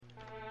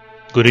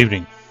Good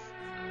evening.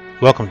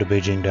 Welcome to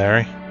Beijing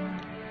Diary.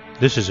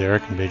 This is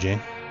Eric in Beijing.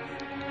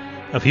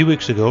 A few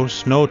weeks ago,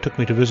 Snow took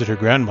me to visit her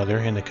grandmother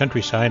in the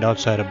countryside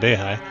outside of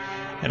Beihai,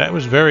 and I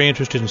was very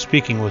interested in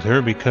speaking with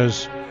her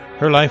because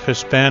her life has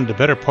spanned the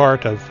better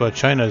part of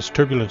China's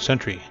turbulent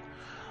century.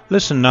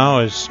 Listen now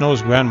as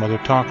Snow's grandmother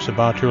talks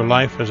about her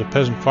life as a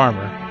peasant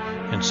farmer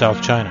in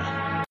South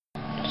China.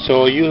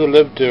 So you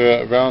lived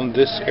around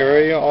this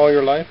area all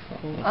your life?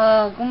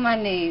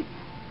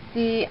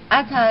 Yeah,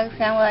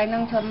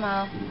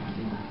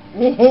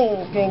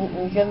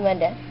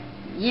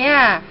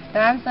 the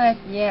answer is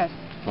yes.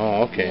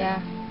 Oh, okay. Yeah.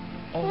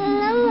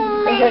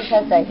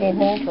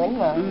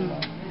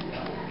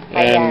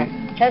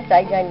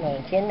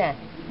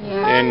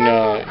 And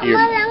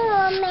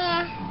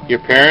your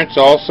parents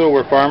also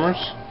were farmers?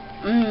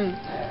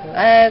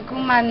 Của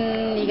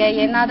mình ngày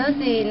giờ nào đó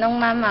thì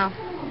nông dân mà.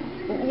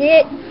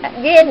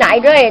 Với nãy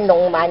đó là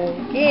nông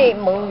dân, chứ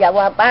mượn giờ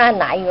qua ba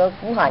nãy rồi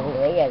cũng hành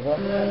người rồi.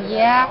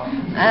 Yeah.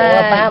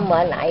 Ba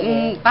mở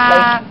nãy.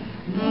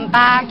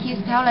 Ba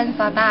kids tell us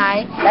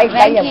that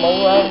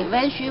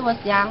when she was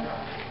young.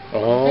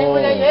 Oh,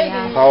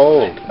 yeah. How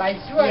old?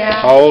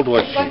 Yeah. How old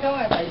was she?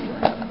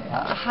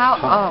 How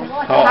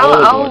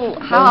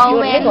old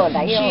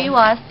when she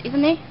was,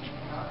 isn't it?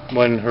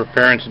 When her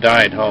parents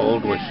died, how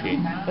old was she?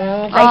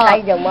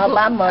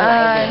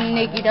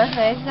 Niki đó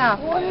thế sao?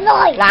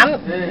 Lắm,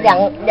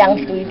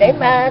 dần suy đấy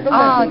mà.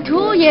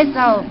 2 years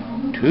old.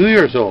 2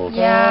 years old?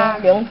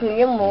 Yeah. Dần suy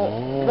với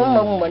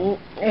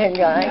mình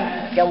rồi,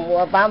 chồng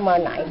mua ba mở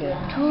nãy được.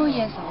 2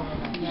 years old.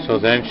 So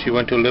then she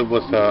went to live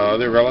with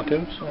other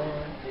relatives?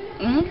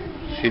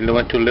 She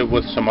went to live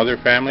with some other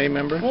family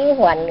members?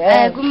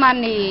 Của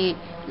mình thì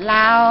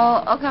Lao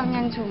ở không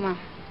nhân chủ mà.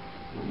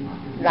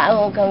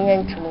 Lão không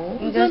nhân chủ.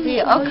 Rồi thì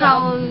ở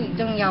không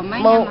trong nhiều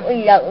mấy năm.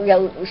 Giờ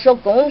số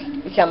cũng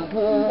sầm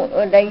phu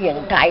ở đây hiện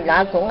tại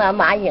là cũng ở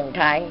mãi hiện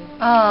tại.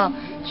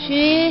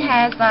 She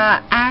has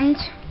an aunt,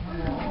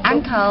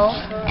 uncle,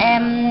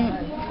 and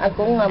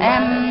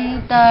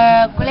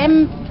the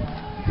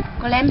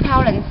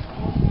grandparents.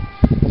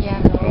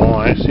 Yeah.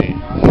 Oh, I see.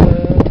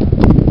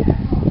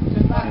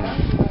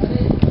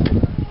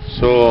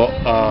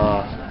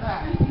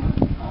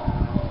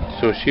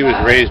 So she was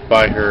raised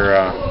by her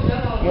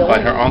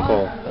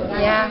uncle.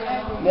 Yeah.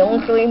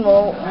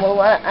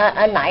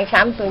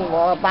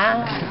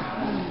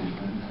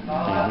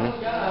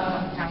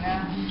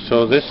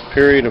 So this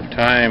period of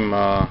time,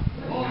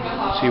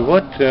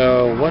 what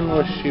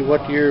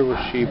year was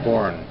she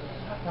born?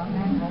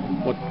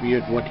 What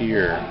year? What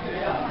year?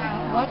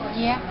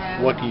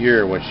 What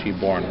year was she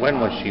born? When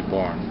was she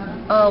born?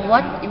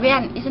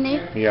 When, isn't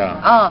it?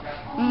 Yeah.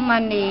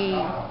 Mình thì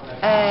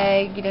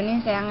gì đó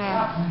nên sang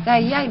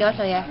đây gì đó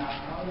rồi à?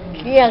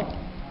 Kia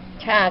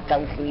cha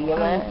cậu suy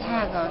mà.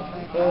 Cha cậu.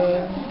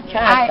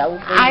 Cha cậu.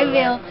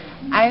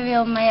 I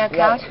will make a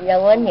count.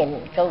 Giờ vẫn nhìn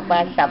câu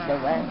 30 rồi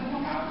ba.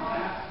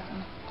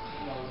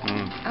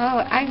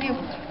 I will.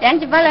 Đang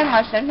chỉ bắt lên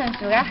hỏi sẵn sàng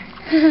sửa.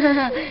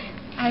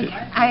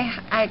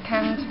 I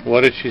can't.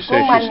 What did she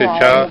say? She said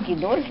child.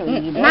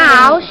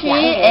 Now she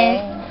is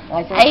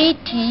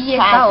 80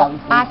 years old.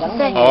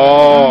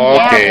 Oh,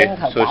 okay.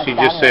 So she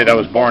just said I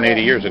was born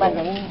 80 years ago.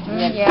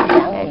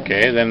 Yeah.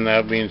 Okay, then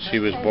that means she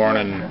was born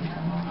in.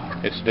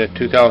 It's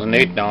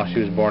 2008 now. She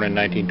was born in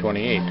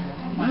 1928.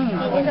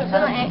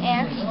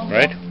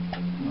 Right?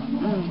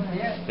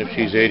 If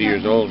she's 80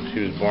 years old, she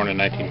was born in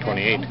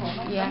 1928.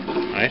 Yeah.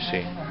 I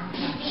see.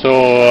 So,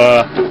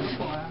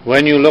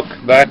 when you look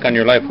back on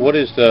your life, what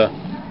is the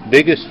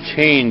biggest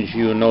change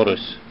you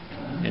notice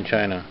in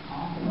China?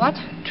 What?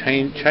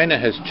 China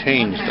has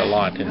changed a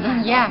lot.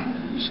 Yeah.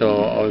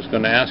 So I was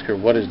going to ask her,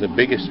 what is the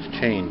biggest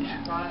change?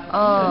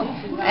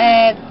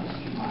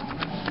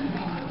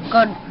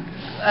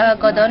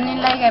 Cô đó nên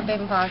lấy cái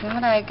bệnh phổi mà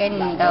đây cái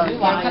đầu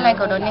cái lấy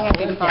cô đó nên cái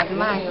bệnh phổi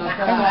mà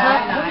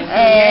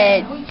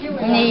cái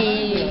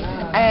nì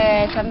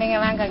sao mình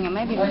làm cái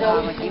mấy bệnh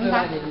phổi mà chính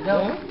xác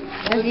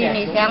cái gì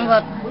nì sáng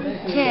vật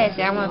chế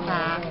sáng vật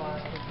phá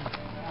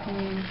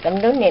cái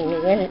đó nè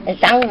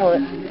sáng vật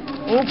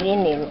những gì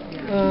nè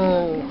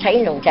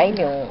cháy lồng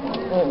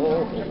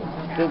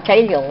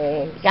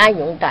gia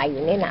dụng tài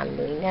dụng để làm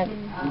được nó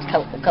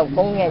không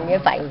công nhân với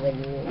vậy mình.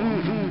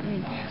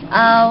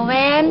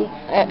 When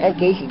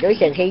kỹ sĩ đối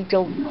xử thấy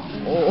chung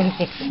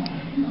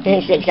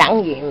sự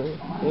sáng diện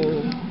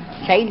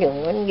thấy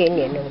dùng vấn đề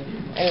này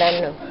lên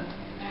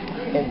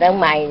người ta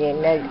mày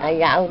thì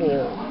giáo thì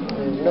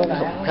luôn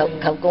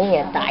không có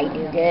nhà tại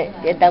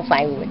để ta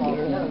phải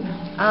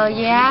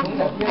yeah.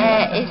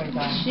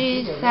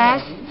 She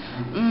says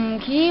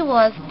he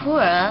was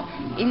poor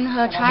in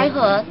her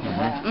childhood.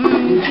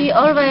 He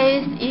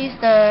always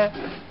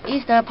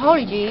eats the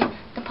porridge.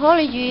 The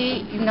porridge,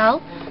 you know,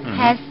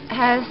 has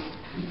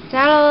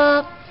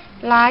several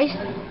rice.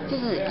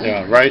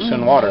 Yeah, rice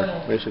and water,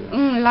 basically.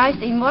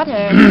 Rice in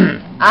water.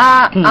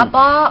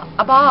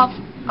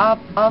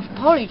 Of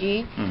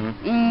porridge.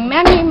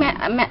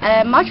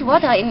 Much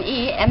water in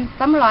it and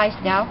some rice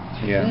now.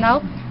 Yeah. You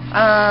know,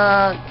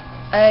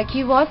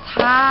 he was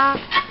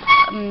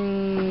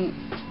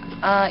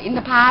in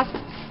the past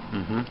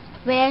Mm-hmm.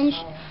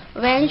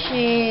 when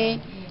she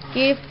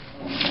give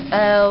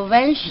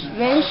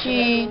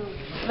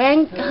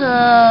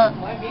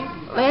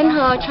when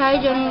her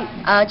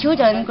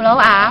children grow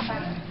up,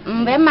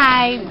 when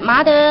my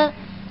mother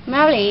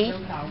married,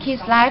 his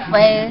life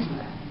is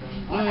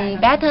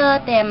better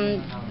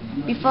than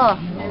before.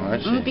 Oh, I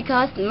see.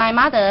 Because my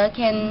mother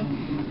can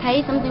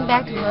pay something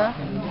back to her.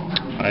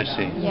 I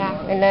see. Yeah.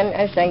 Nên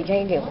ở xây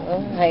thấy được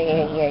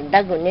hay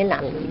ta còn nên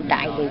làm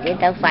đại thì cái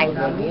ta phải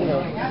rồi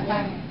nữa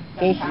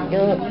thì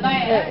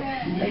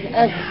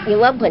nhiều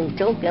quá bình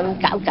chút làm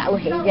cạo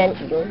hiện dân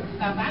rồi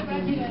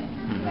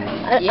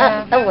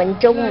ở bình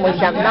trung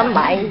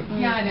 17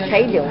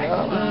 thấy được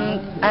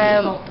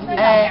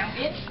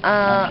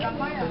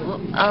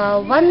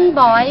one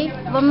boy,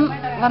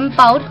 one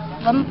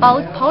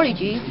boat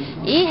polygy.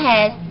 It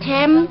has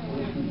 10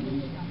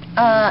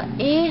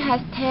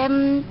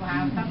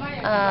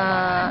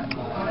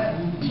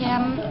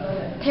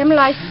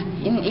 lives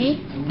in it.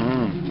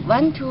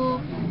 1, 2,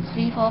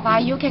 3, 4,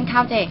 5. You can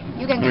count it.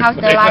 You can count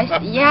the lives.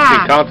 Yeah.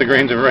 You count the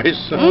grains of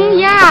rice.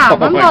 Yeah. Oh,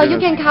 One my more. You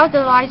goodness. can count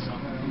the lives.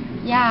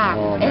 Yeah.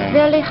 Oh, it's man.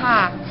 really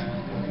hard.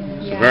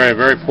 It's very,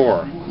 very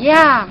poor.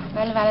 Yeah.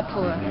 Very, very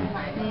poor.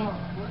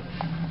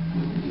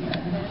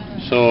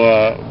 So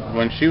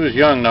when she was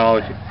young, now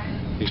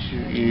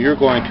you're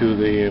going to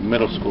the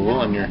middle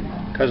school, and your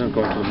cousin's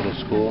going to the middle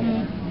school.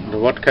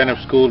 What kind of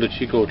school did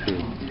she go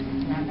to?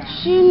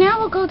 She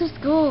never go to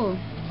school.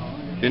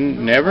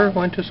 Never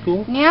went to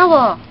school?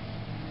 Never.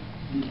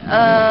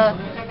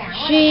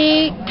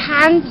 She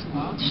can't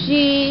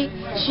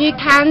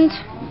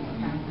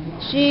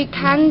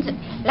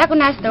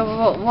recognize the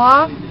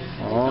word.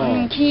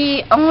 Oh.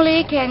 He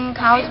only can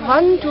count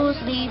 1, 2,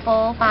 3,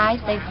 4, 5,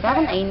 6,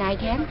 7, 8, 9,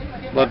 10.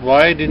 But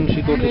why didn't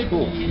she go to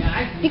school?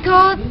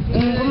 Because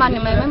của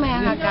mình mấy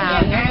mẹ là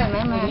cả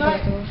mấy mẹ là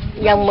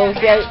dòng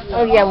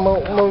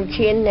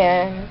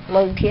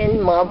mù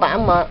thiên mở bả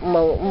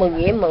mù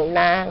dễ mù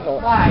na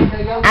rồi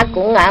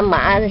cũng ngã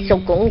mã số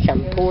cũng sầm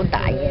thua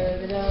tại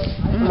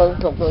mù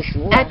thuộc đồ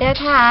số. At that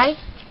time,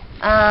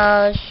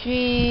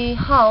 she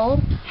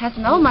has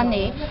no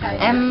money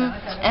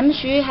and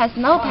she has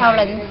no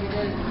parents,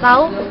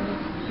 so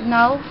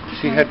no.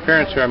 She had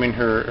parents. I mean,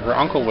 her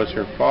uncle was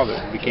her father.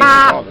 Became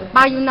her father.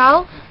 But you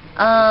know,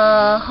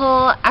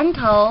 her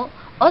uncle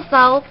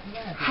also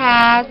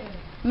had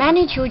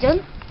many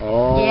children.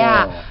 Oh.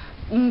 Yeah,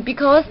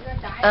 because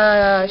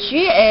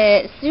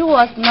she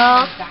was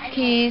not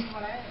his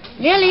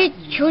really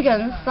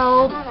children,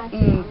 so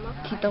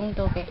he don't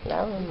do it.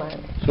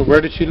 So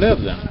where did she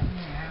live then?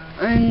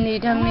 Đi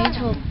thằng đi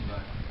chụp.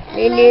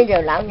 Đi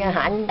rồi lão nhà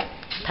hạnh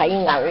thấy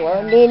ngầu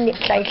đi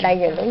say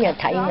rồi lão nhà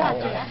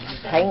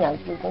thấy ngầu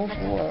tôi cũng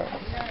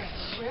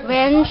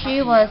When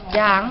she was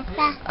young,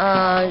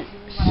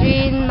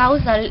 she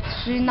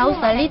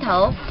knows a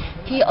little.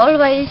 He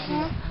always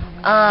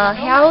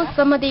help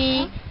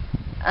somebody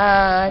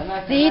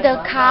see the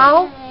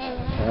cow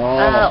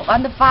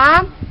on the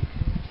farm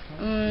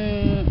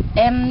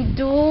and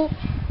do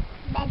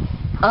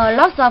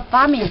lots of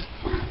farming.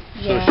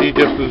 So she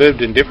just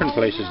lived in different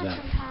places then?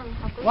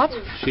 What?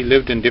 She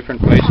lived in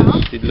different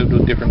places? She lived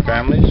with different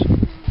families?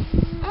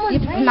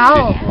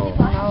 No. Oh.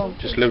 No.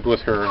 Just lived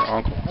with her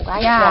uncle?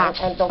 Yeah.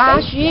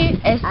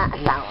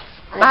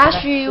 But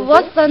she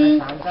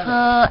wasn't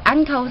her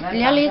uncle's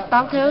really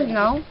doctor, you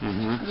know?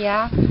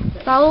 Yeah.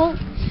 So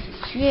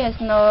she has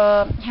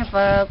have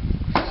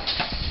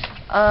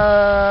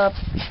a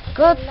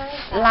good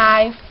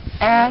life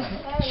as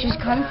she's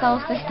console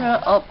sister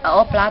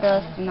or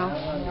brothers, you know?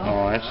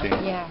 Oh, I see.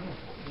 Yeah.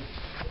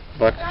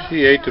 But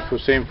she ate the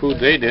same food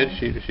they did.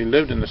 She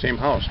lived in the same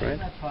house, right?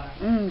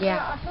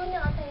 Yeah.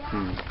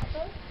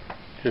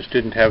 Just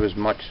didn't have as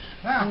much.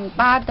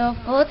 But the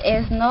food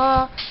is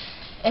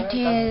it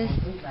is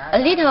a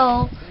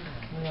little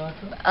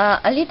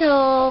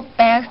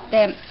bad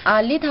than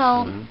a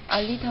little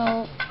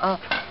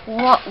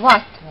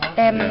worse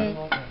than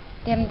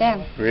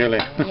them. Really?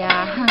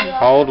 Yeah.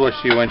 How old was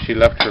she when she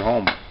left her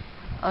home?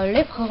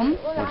 Left home.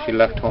 When she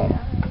left home?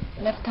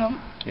 Left home.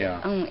 Yeah.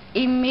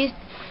 It means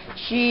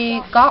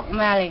she got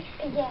married.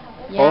 Yeah.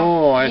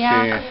 Oh, I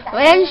see.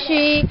 When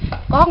she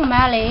got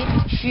married,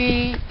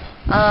 she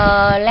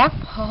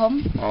left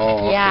home. Oh,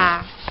 okay.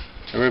 Yeah.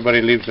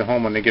 Everybody leaves the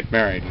home when they get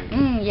married.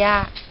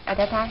 Yeah, at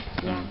that time.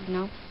 Yeah,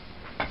 no.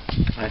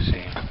 I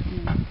see.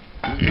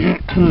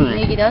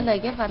 Nghĩ đó lời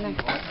kết phần này.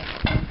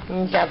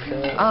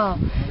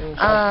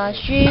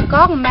 She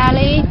got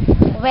married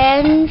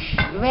when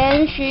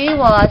she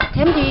was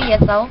 20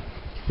 years old.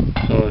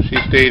 So she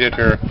stayed at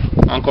her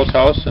uncle's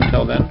house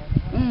until then?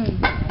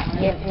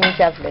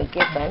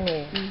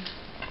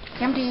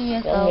 20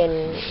 years old.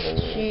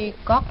 She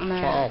got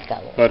married.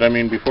 But I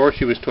mean, before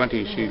she was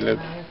 20, she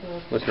lived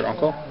with her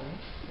uncle?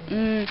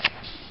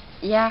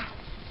 Yeah.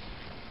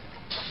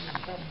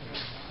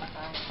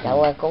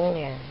 Cậu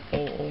cũng nhà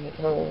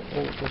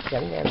cuộc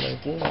sống nhà mình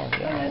chỉ là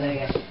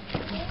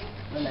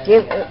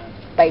chứ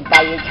tay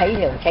thấy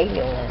rồi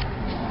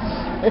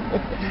Rất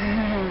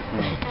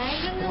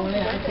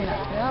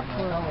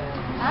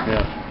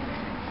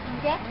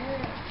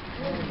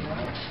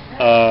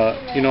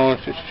You know,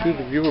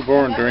 you were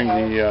born during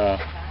the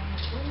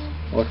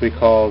what we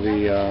call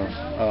the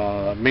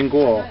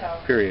Mingguo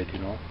period. You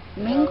know.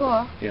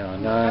 Mingguo. Yeah,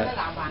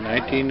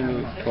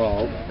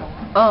 1912.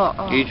 Oh.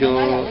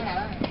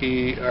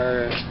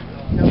 1912and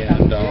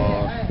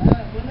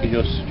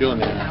 1919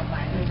年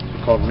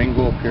called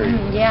Mingguo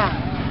period. Yeah.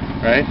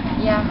 Right.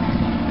 Yeah.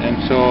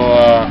 And so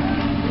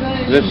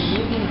this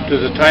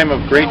is a time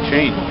of great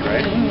change,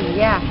 right?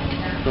 Yeah.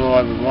 So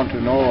I would want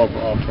to know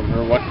from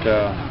her what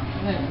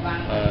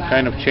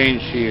kind of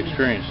change she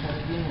experienced.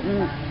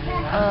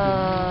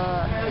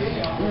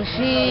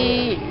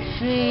 She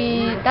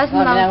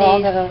doesn't know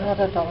this.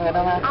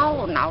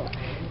 Oh no.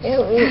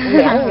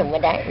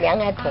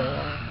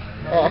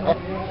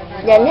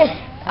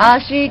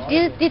 She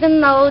didn't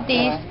know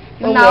this.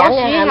 You know,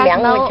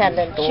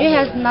 she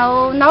has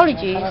no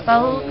knowledge,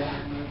 so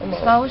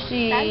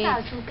she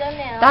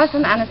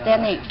doesn't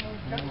understand it.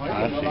 I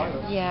see.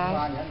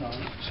 Yeah.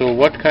 So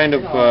what kind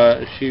of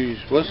she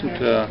wasn't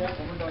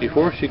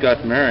before she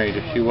got married?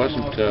 If she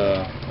wasn't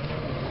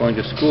going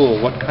to school,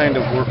 what kind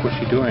of work was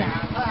she doing?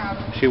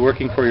 Was she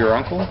working for your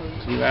uncle?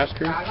 Did you ask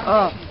her?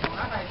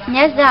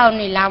 Nhớ giàu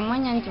thì làm với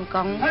nhân chủ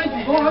công.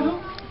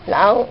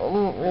 Lão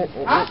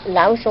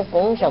叔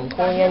公神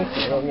夫人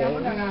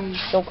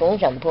叔公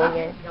神夫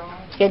人，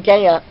佢即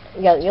係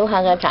有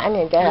下個產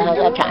人，就係下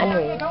個產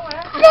人。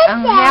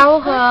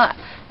Help her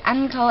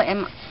uncle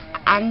and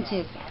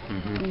aunties.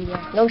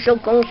 Lão叔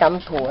公神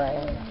父啊，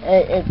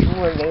主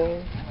你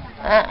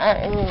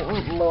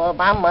mùa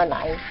ba mùa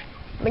lại,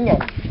 mấy nhà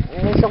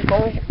lão叔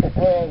公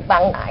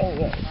ban lại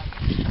vậy.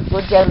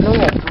 Cô chơi lúc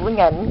nhà chủ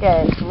nhà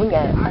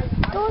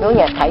lúc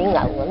nhà thấy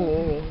ngầu vậy.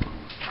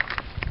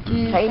 He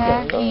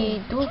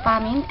do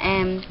farming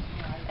and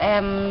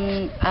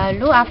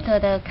look after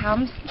the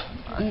cows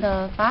on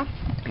the farm.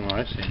 Oh,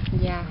 I see.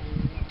 Yeah.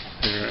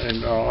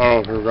 And all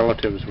of her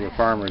relatives were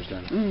farmers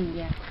then.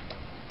 Yeah.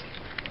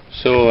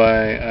 So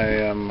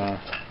I am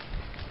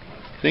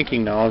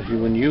thinking now,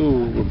 when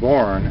you were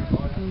born,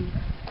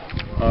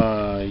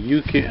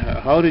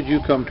 how did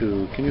you come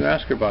to? Can you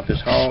ask her about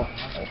this? How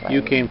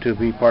you came to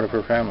be part of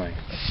her family?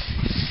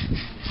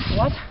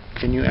 What?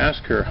 Can you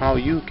ask her how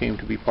you came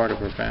to be part of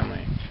her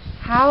family?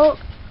 How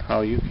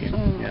you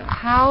came? Yeah.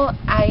 How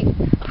I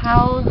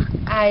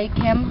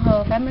came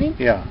her family?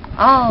 Yeah.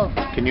 Oh.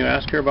 Can you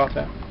ask her about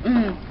that?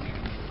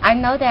 I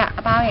know that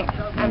about it.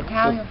 I'll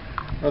tell you.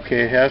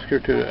 Okay, ask her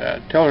to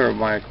tell her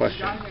my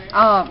question.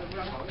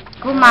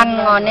 Cô mình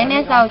ngồi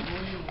nè sau,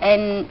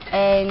 em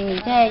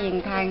chơi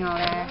hiện thay ngồi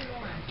là.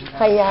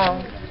 Hay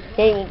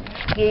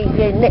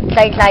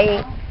cái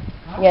tay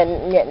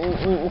nhận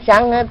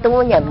sáng nó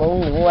tú nhà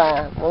muốn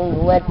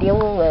ngủ tiếng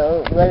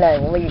gọi là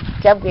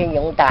chấp cái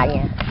dụng tài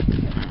nha.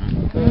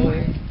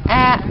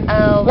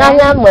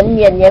 Ngắm mượn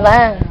gì vậy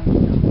ba?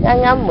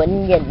 Ngắm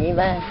mượn gì vậy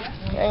ba?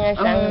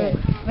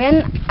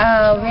 When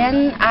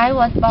I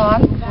was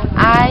born,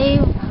 I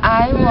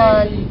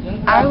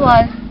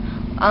was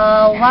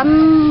 1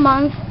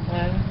 month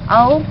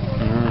old.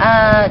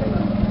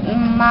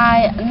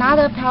 My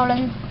another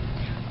parents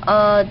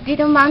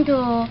didn't want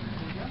to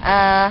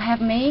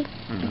have me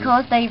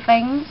because they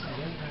think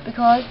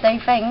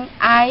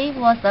I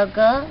was a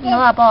girl,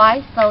 not a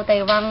boy, so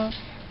they want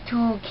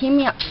to keep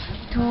me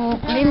to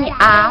bring me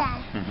up.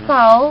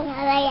 So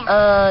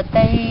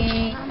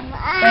they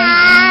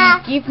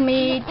give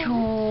me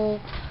to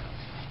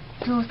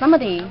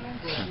somebody.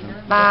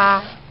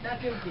 But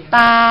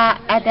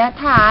at that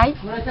time,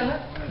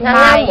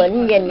 my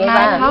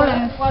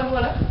parents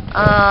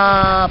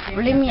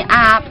bring me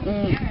up,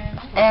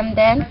 and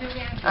then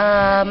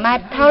my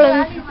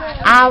parents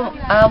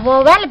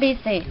were very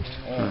busy.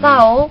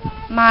 So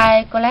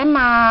my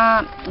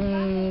grandma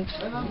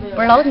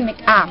brought me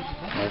up.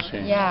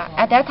 Yeah,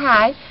 at that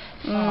time,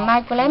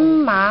 my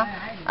grandma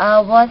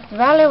was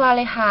very,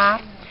 very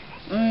hard.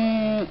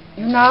 You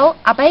know,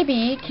 a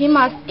baby he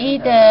must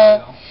eat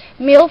the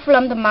milk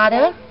from the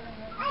mother.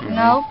 You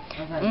know,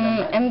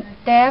 and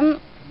then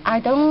I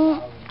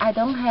don't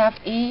have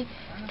to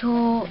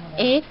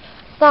eat.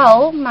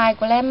 So my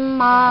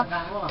grandma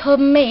told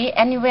me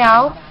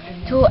anyway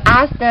to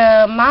ask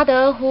the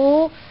mother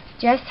who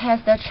just has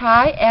the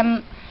child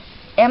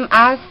and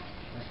ask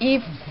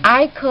if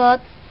I could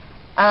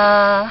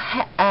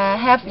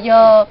have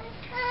your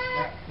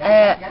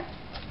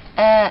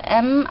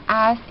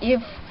ask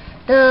if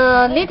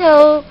the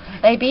little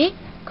baby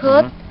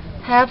could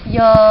have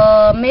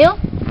your milk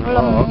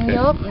from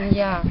your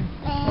yeah.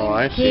 Oh,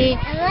 I see.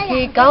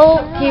 He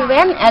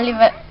went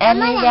anywhere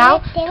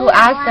to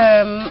ask the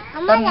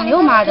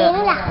new mother.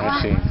 I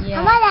see.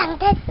 Yeah.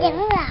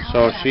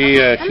 So she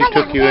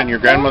took you in, your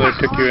grandmother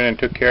took you in and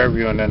took care of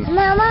you, and then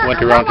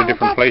went around to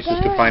different places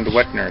to find a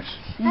wet nurse.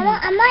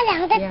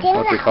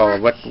 What we call a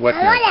wet nurse,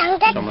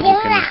 someone who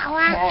can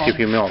give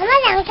you milk.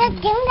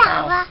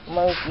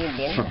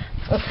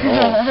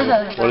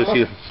 What does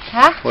he?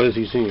 Huh? What does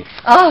he see?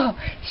 Oh,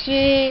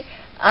 he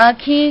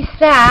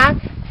said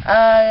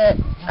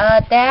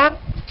that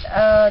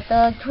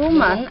the two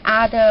men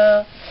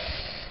are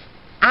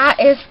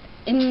is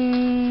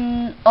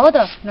in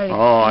order.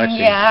 Oh, I see.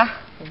 Yeah.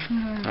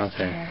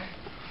 Okay.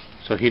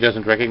 So he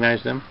doesn't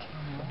recognize them?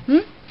 Hmm?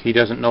 He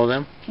doesn't know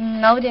them?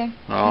 No, dear.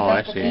 Oh,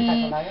 I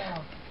see.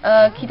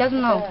 He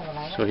doesn't know.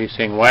 So he's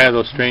saying, why are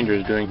those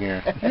strangers doing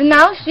here?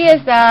 Now she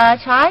is a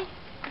child.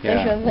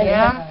 Yeah.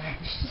 Yeah.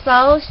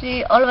 So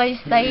she always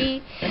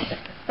say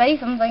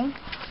something.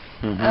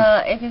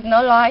 It is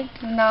no lie,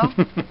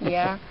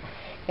 Yeah.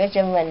 Có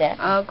xem mình nè.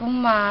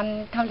 Cũng mà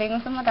thao luyện cũng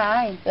sống ở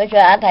đây. Có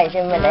cho thầy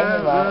xem mình đấy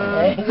nhưng mà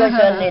có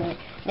cho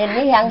nên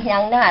đi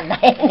hăng nó hành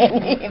đây nên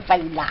đi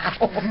phải đạo.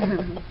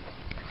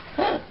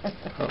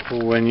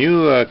 When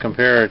you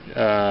compare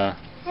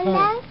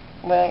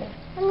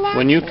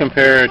when you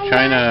compare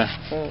China,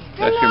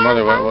 that's your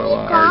mother or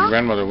your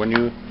grandmother.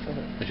 When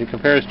she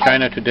compares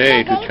China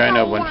today to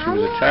China when she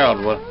was a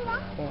child,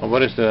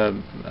 what is the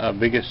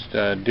biggest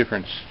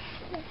difference,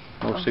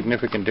 most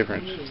significant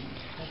difference?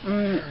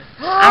 I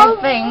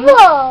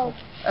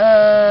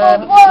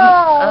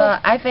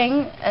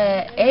think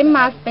it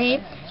must be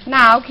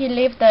now he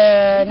live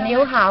the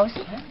new house.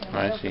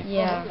 I see.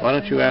 Yeah. Why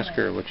don't you ask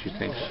her what she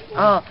thinks?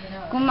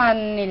 Cũng mà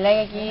nhìn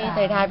lấy cái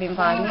thời thay biến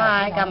hóa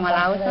mà cầm mà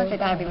lão sẽ thời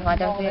thay biến hóa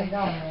cho xưa.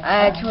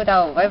 Chu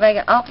đầu vây cái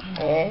ốc.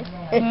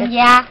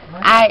 Yeah.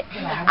 I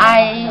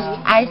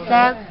said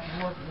that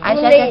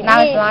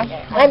now is right.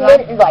 Anh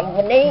muốn gọi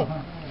mình đi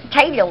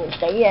thấy dùng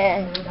cái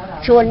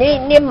chùa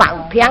ní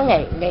mạo phiang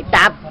này để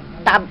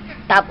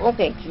tạp ok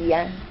gì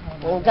à?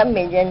 Cái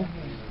mình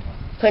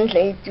phân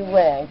sĩ chú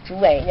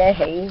về cái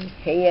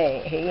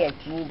hệ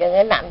gì đó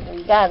cái nằm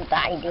cái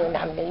tại điều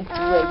nằm đến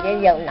chú về cái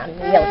dầu nằm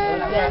dầu cái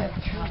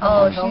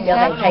she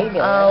said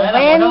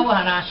when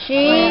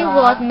she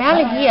was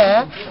married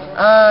here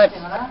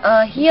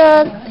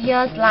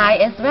here's life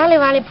is very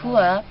very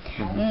poor.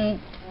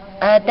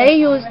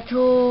 They used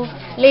to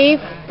leave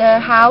the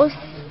house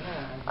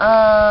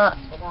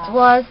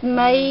was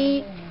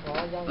made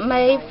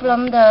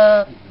from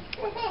the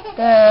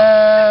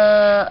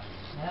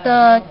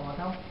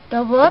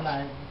wood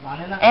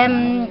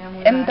and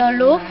the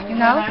roof, you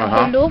know,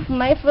 the roof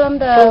made from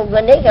the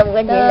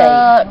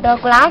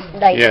glass,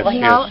 Yes, you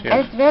know, yes.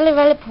 it's very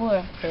very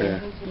poor. Sure.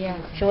 Yeah.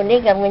 chùa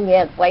ní cầm cái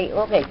nhà quay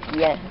ốp cái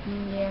gì à?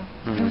 Yeah.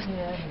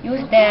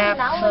 Use their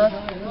first.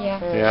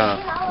 Yeah. Yeah.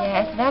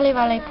 Yeah, it's very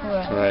very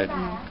poor. Right.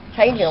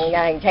 Thấy đường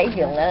này thấy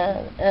đường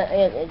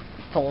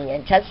phùng nhà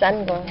sát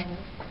sanh con.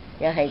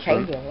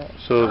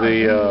 So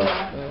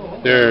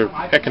their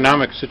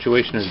economic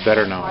situation is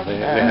better now.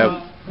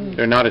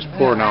 They're not as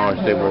poor now as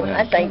they were then.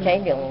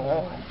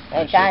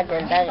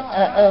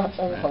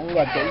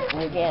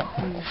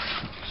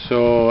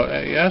 So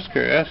ask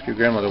your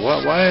grandmother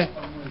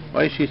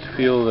why she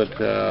feel that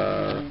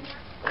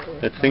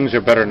things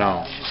are better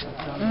now.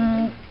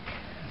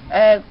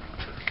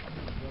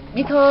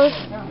 Because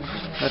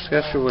let's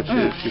ask her what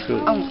she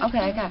feels.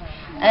 Okay.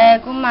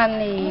 Cũng mà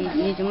thì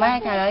chúng mấy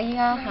cái đó ý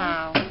có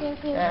hào.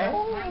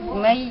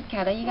 Mấy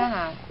cái đó ý có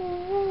hào.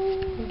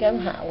 Cấm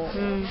hậu.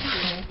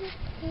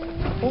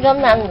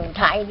 Cấm năm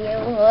thải đi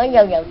ở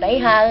dầu tẩy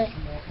hơi.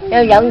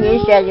 Dầu gì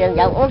xe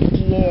dầu út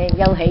gì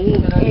dầu hị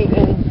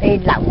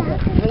lẩu.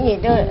 Cái gì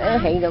đó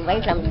hị rồi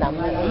mấy trăm đồng.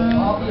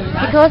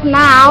 Because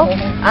now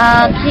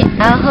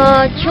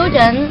her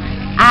children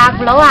are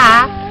grown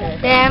up,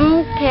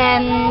 them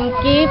can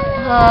give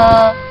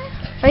her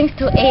things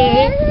to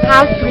eat,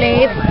 house to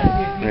live.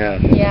 Yeah,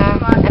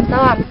 and so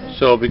on.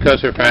 So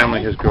because her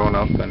family has grown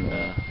up, and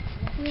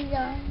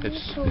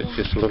it's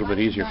just a little bit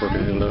easier for her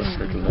to live.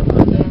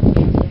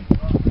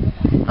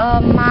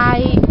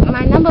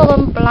 My number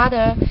one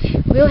brother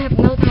will have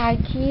no time.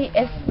 He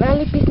is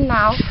very busy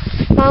now.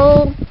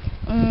 So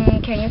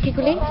can you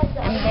quickly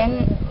and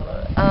then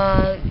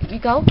we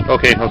go?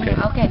 Okay. All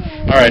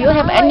right. Do you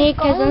have any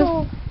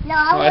cousins?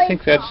 Well, I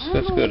think that's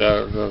good.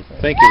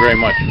 Thank you very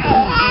much.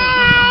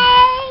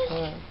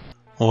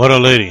 What a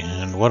lady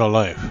and what a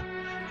life.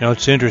 You know,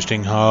 it's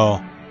interesting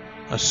how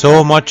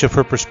so much of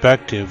her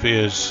perspective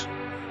is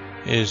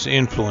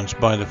influenced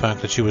by the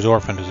fact that she was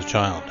orphaned as a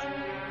child,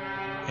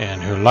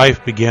 and her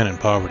life began in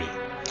poverty.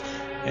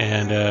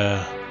 And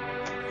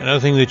another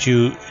thing that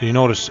you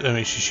notice, I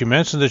mean, she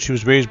mentioned that she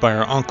was raised by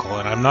her uncle,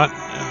 and I'm not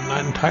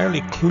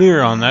entirely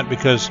clear on that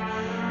because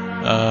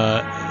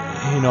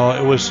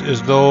it was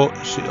as though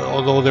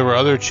although there were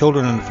other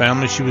children in the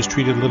family, she was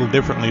treated a little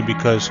differently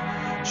because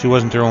she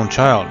wasn't their own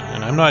child.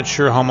 And I'm not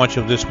sure how much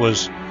of this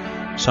was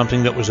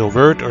something that was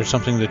overt or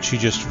something that she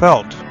just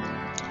felt,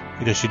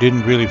 because she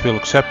didn't really feel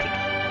accepted.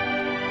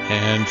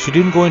 And she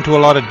didn't go into a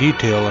lot of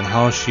detail on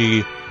how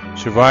she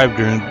survived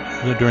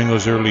during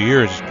those early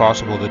years. It's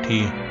possible that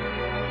he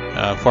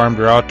farmed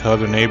her out to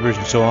other neighbors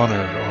and so on,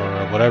 or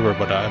whatever,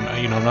 but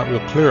I'm not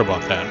real clear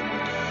about that.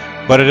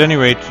 But at any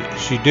rate,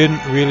 she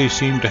didn't really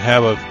seem to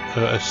have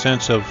a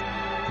sense of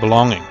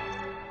belonging.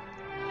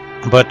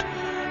 But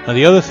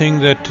the other thing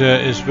that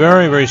is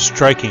very, very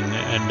striking,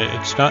 and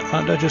it's not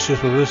just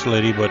with this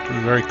lady, but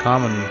very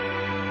common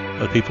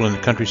with people in the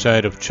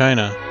countryside of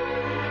China,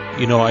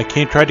 I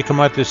tried to come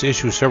at this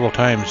issue several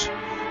times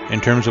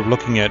in terms of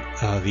looking at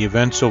the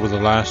events over the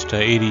last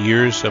 80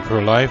 years of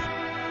her life,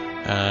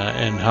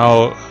 and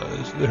how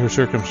her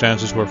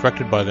circumstances were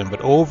affected by them.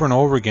 But over and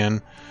over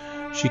again,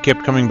 she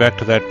kept coming back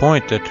to that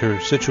point that her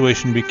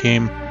situation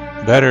became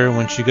better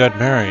when she got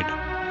married.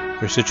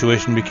 Her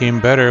situation became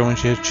better when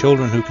she has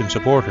children who can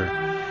support her.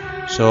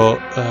 So,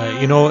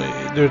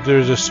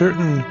 there's a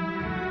certain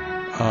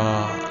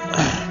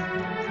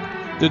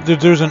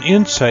there's an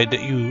insight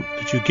that you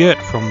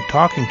get from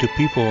talking to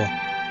people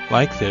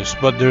like this,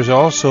 but there's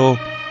also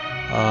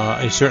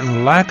a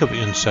certain lack of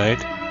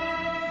insight,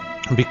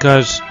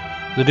 because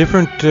the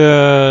different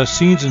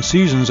scenes and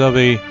seasons of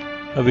a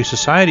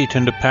society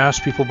tend to pass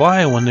people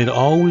by when they'd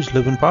always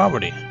live in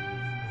poverty.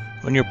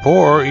 When you're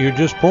poor, you're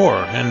just poor,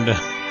 and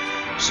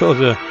so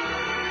the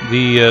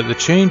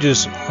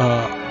changes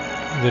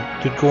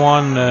that did go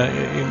on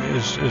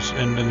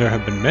and there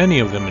have been many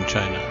of them in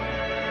China,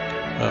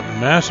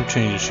 massive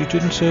changes. She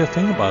didn't say a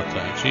thing about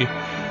that.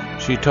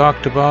 She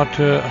talked about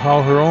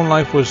how her own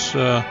life was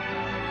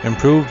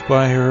improved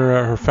by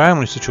her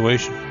family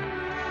situation.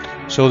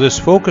 So this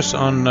focus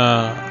on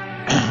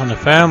the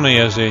family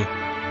as a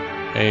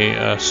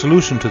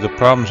solution to the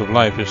problems of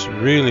life is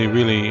really,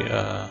 really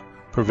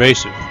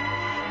pervasive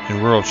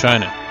in rural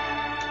China.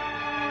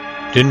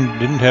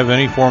 Didn't have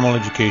any formal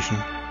education,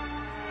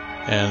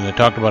 and they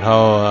talked about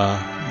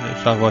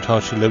how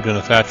she lived in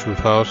a thatched roof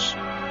house,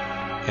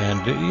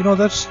 and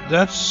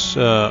that's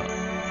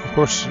of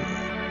course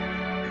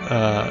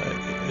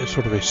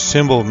sort of a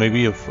symbol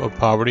maybe of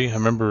poverty. I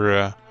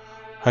remember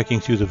hiking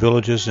through the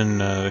villages in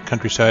the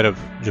countryside of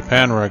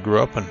Japan where I grew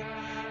up, and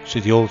see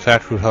the old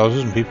thatched roof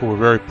houses, and people were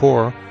very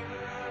poor.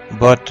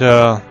 But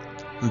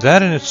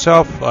that in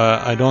itself,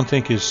 I don't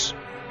think is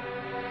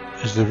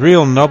the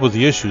real nub of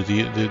the issue.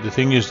 The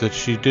thing is that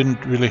she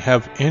didn't really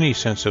have any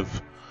sense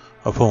of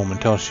home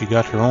until she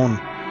got her own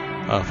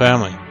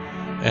family,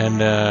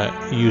 and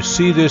you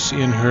see this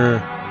in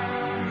her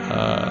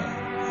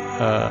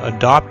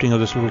adopting of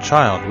this little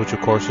child, which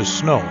of course is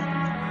Snow.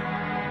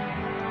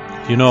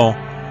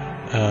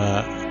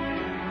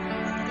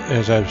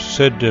 As I've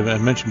said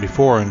and mentioned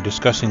before in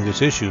discussing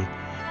this issue,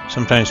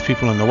 sometimes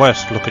people in the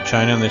West look at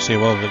China and they say,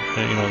 well,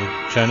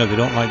 China, they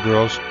don't like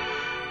girls.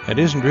 It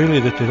isn't really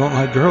that they don't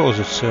like girls,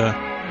 it's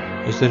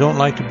they don't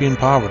like to be in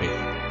poverty.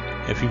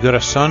 If you've got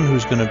a son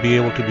who's going to be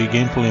able to be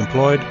gainfully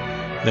employed,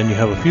 then you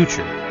have a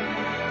future.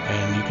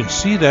 And you can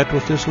see that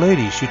with this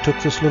lady. She took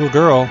this little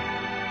girl,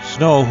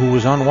 Snow, who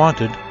was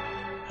unwanted,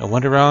 and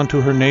went around to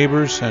her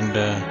neighbors and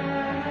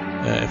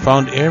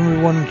found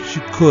everyone she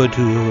could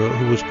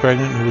who was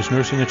pregnant, who was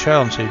nursing a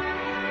child, and say,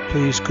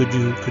 please, could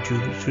you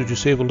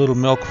save a little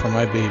milk for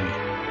my baby?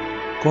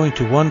 Going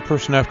to one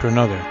person after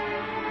another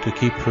to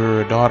keep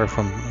her daughter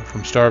from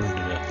starving to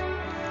death.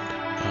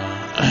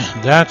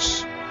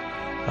 That's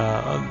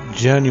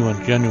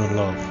genuine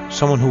love.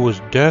 Someone who was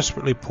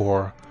desperately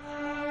poor,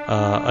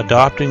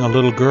 adopting a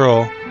little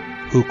girl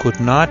who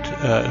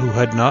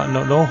had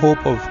no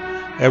hope of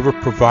ever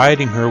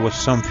providing her with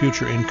some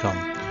future income,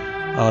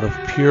 out of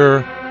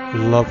pure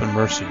love and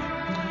mercy.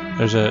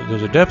 There's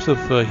a depth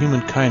of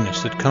human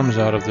kindness that comes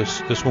out of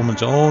this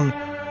woman's own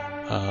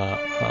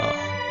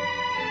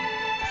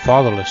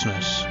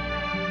fatherlessness,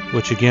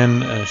 which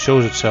again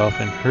shows itself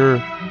in her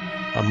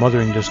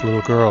mothering this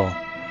little girl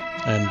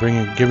and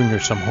giving her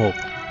some hope.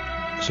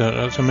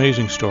 So it's an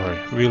amazing story,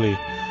 really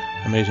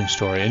amazing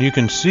story, and you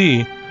can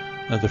see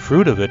the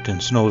fruit of it in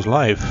Snow's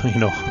life.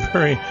 A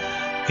very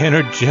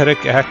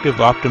energetic,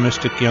 active,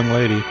 optimistic young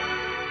lady,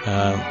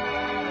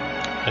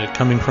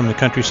 coming from the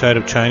countryside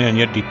of China, and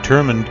yet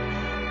determined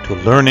to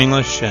learn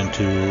English and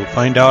to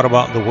find out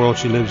about the world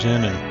she lives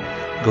in and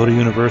go to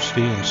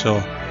university. And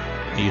so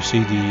you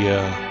see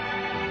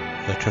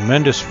the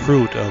tremendous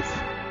fruit of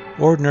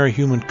ordinary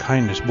human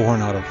kindness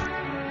born out of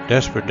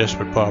desperate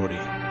poverty.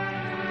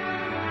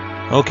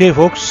 Okay,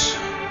 folks,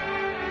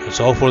 that's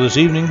all for this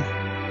evening.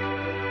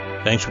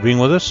 Thanks for being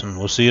with us, and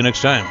we'll see you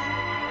next time.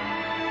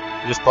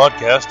 This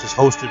podcast is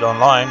hosted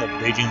online at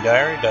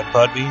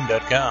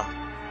beijingdiary.podbean.com.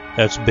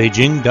 That's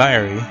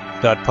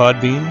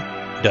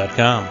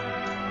beijingdiary.podbean.com.